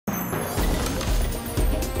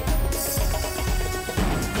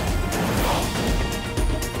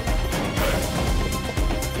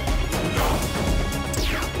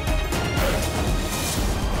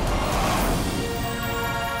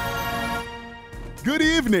Good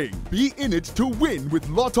evening. Be in it to win with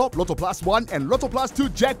Lotto, Lotto Plus 1 and Lotto Plus 2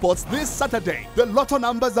 jackpots this Saturday. The Lotto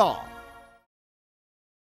numbers are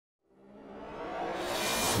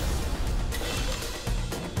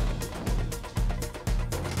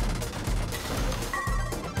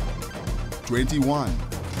 21,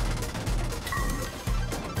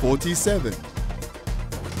 47,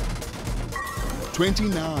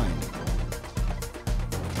 29,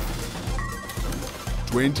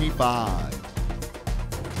 25,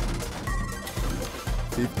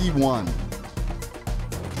 51,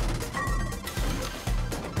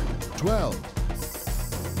 12,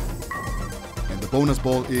 and the bonus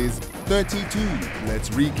ball is 32. Let's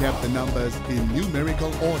recap the numbers in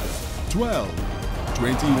numerical order. 12,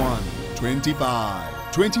 21,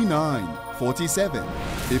 25, 29, 47,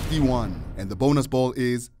 51, and the bonus ball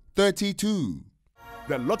is 32.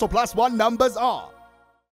 The Lotto Plus 1 numbers are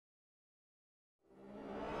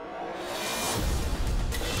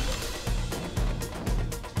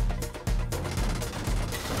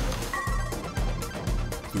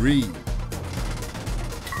 3,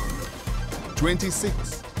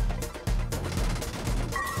 26,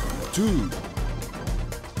 2,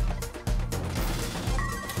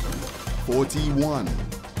 41,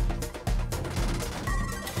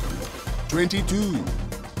 22,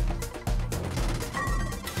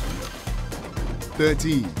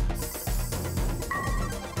 13,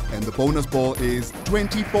 and the bonus ball is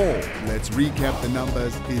 24. Let's recap the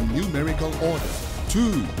numbers in numerical order.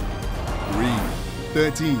 2, 3,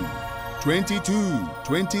 13, 22,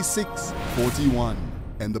 26, 41,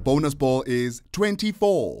 and the bonus ball is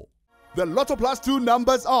 24. The Lotto Plus 2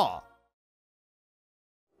 numbers are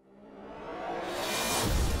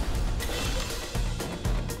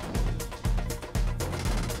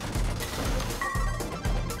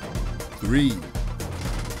 3,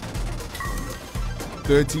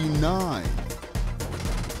 39,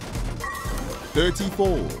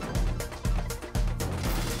 34,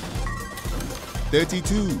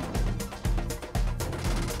 32,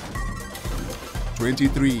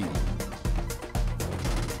 23,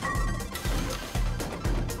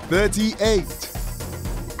 38,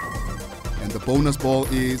 and the bonus ball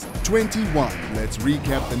is 21. Let's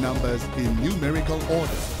recap the numbers in numerical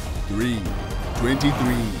order. 3,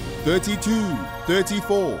 23, 32,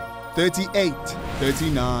 34, 38,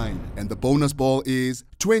 39, and the bonus ball is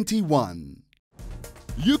 21.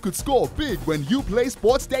 You could score big when you play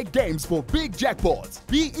sports stake games for big jackpots.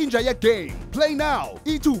 Be in your game. Play now.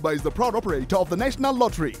 eTuba is the proud operator of the National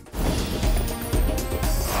Lottery.